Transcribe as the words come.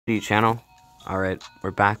New channel. Alright,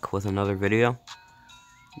 we're back with another video.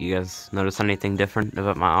 You guys notice anything different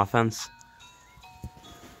about my offense?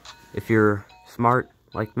 If you're smart,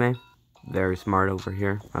 like me, very smart over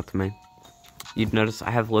here, that's me, you'd notice I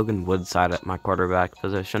have Logan Woodside at my quarterback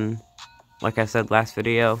position. Like I said last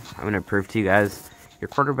video, I'm going to prove to you guys, your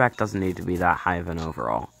quarterback doesn't need to be that high of an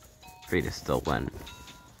overall for you to still win.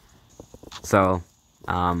 So,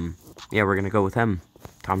 yeah, we're going to go with him.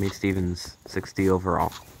 Tommy Stevens, 60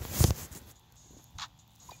 overall.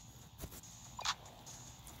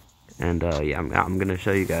 And, yeah, I'm gonna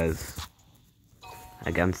show you guys,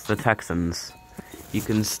 against the Texans, you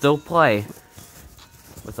can still play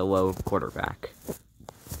with a low quarterback.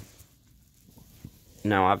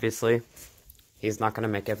 Now, obviously, he's not gonna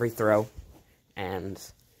make every throw, and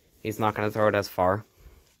he's not gonna throw it as far,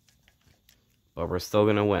 but we're still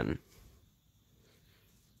gonna win.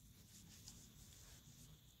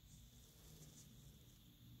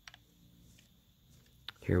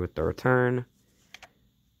 Here with the return.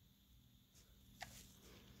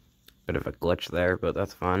 Bit of a glitch there, but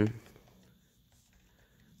that's fine.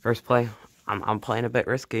 First play, I'm playing a bit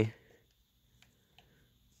risky.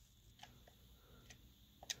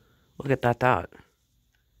 Look at that dot.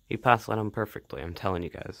 He pass led him perfectly, I'm telling you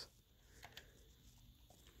guys.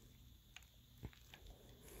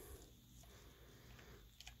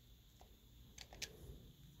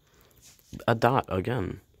 A dot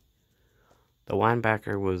again. The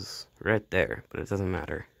linebacker was right there, but it doesn't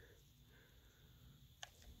matter.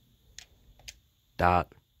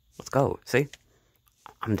 Dot. Let's go. See?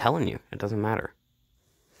 I'm telling you, it doesn't matter.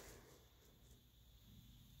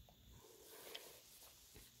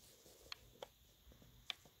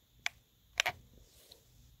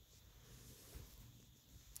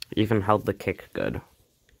 Even held the kick good.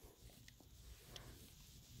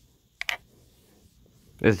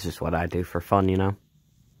 It's just what I do for fun, you know?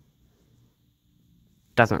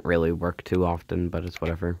 Doesn't really work too often, but it's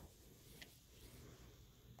whatever.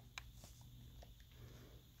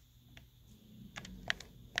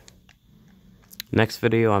 Next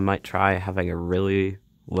video, I might try having a really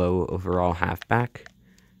low overall halfback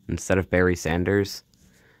instead of Barry Sanders,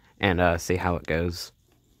 and see how it goes.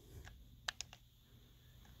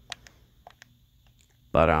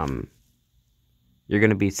 But, you're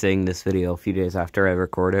gonna be seeing this video a few days after I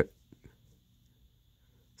record it.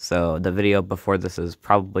 So, the video before this is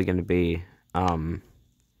probably gonna be,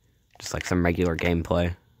 just like some regular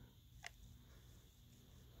gameplay.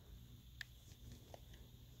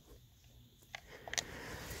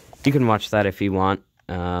 You can watch that if you want.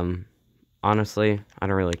 Honestly, I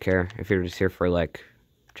don't really care. If you're just here for, like,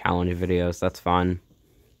 challenge videos, that's fine.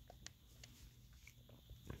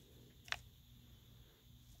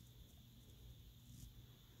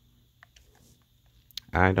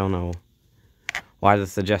 I don't know why the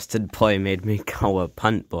suggested play made me go a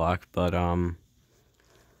punt block, but,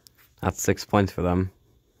 that's 6 points for them.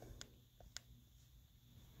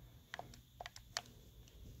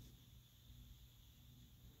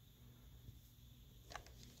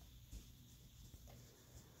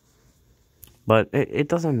 But it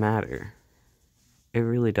doesn't matter. It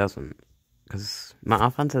really doesn't. Because my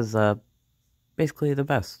offense is, basically the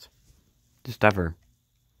best. Just ever.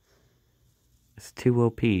 It's too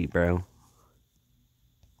OP, bro.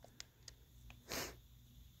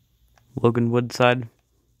 Logan Woodside.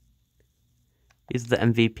 He's the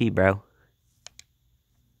MVP, bro.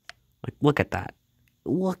 Like, look at that.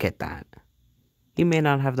 Look at that. He may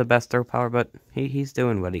not have the best throw power, but he's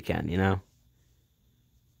doing what he can, you know?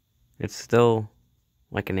 It's still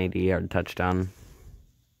like an 80-yard touchdown.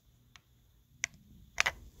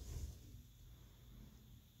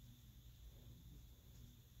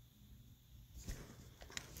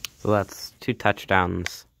 So that's 2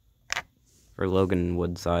 touchdowns for Logan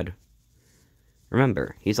Woodside.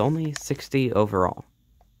 Remember, he's only 60 overall.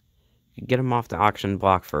 You can get him off the auction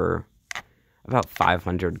block for about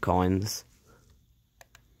 500 coins.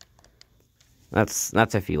 That's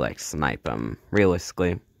if you, like, snipe him.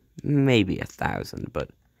 Realistically, maybe 1,000, but,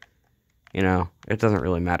 you know, it doesn't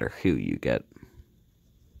really matter who you get.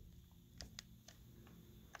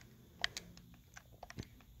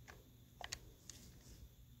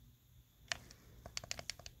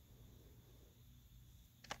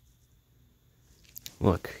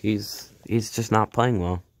 Look, he's just not playing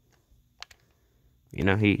well. You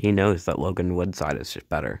know, he knows that Logan Woodside is just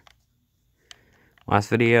better. Last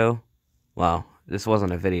video, well, this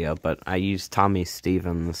wasn't a video, but I used Tommy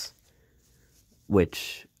Stevens,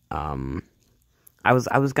 which, I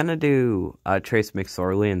was gonna do Trace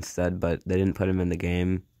McSorley instead, but they didn't put him in the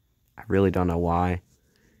game. I really don't know why.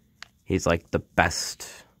 He's like the best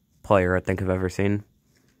player I think I've ever seen.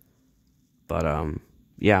 But,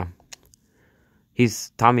 yeah.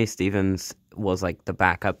 Tommy Stevens was, like, the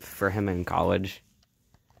backup for him in college,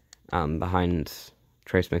 behind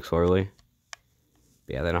Trace McSorley.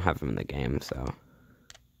 But yeah, they don't have him in the game, so.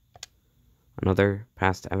 Another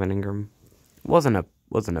pass to Evan Ingram. Wasn't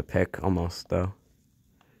a pick, almost, though.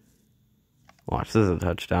 Watch, this is a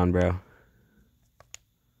touchdown, bro.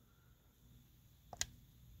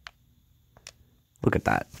 Look at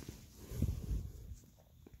that.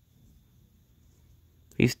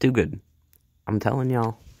 He's too good. I'm telling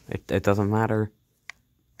y'all, it doesn't matter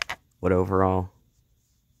what overall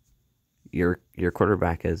your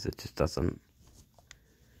quarterback is. It just doesn't.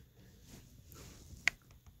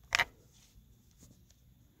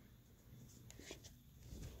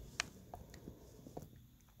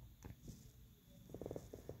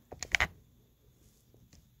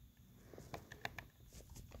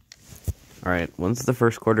 Alright, once the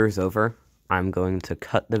first quarter is over, I'm going to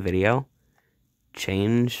cut the video,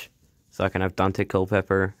 change, so I can have Dante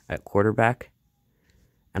Culpepper at quarterback,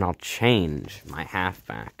 and I'll change my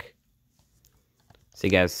halfback. So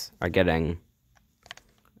you guys are getting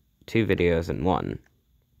 2 videos in one.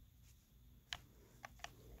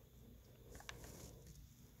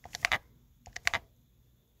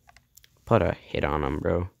 Put a hit on him,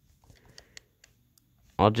 bro.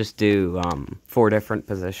 I'll just do 4 different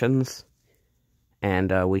positions.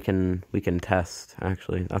 And we can test,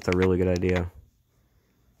 actually. That's a really good idea.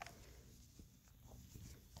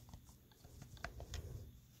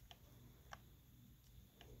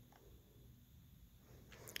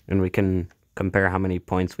 And we can compare how many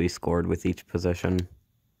points we scored with each position.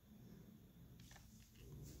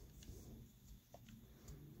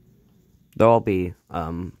 They'll all be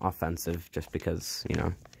offensive just because, you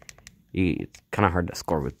know, it's kind of hard to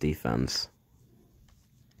score with defense.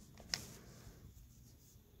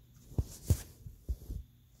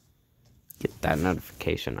 Get that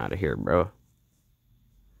notification out of here, bro. I'm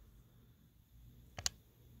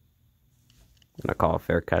gonna call a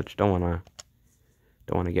fair catch. Don't wanna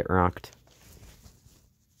get rocked.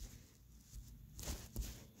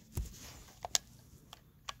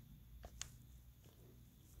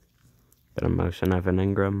 Get a motion Evan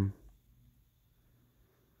Ingram.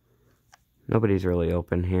 Nobody's really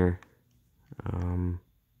open here.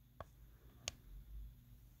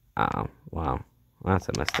 Oh, wow. That's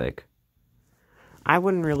a mistake. I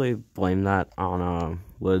wouldn't really blame that on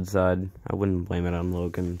Wood's side. I wouldn't blame it on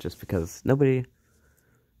Logan just because nobody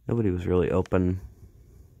was really open.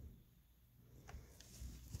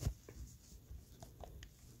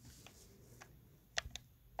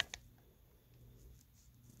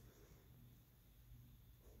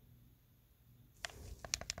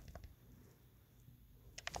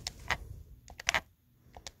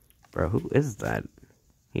 Bro, who is that?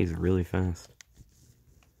 He's really fast.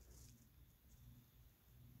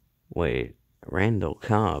 Wait, Randall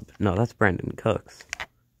Cobb. No, that's Brandon Cooks.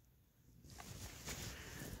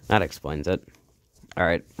 That explains it.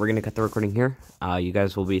 Alright, we're going to cut the recording here. You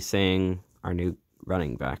guys will be seeing our new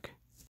running back.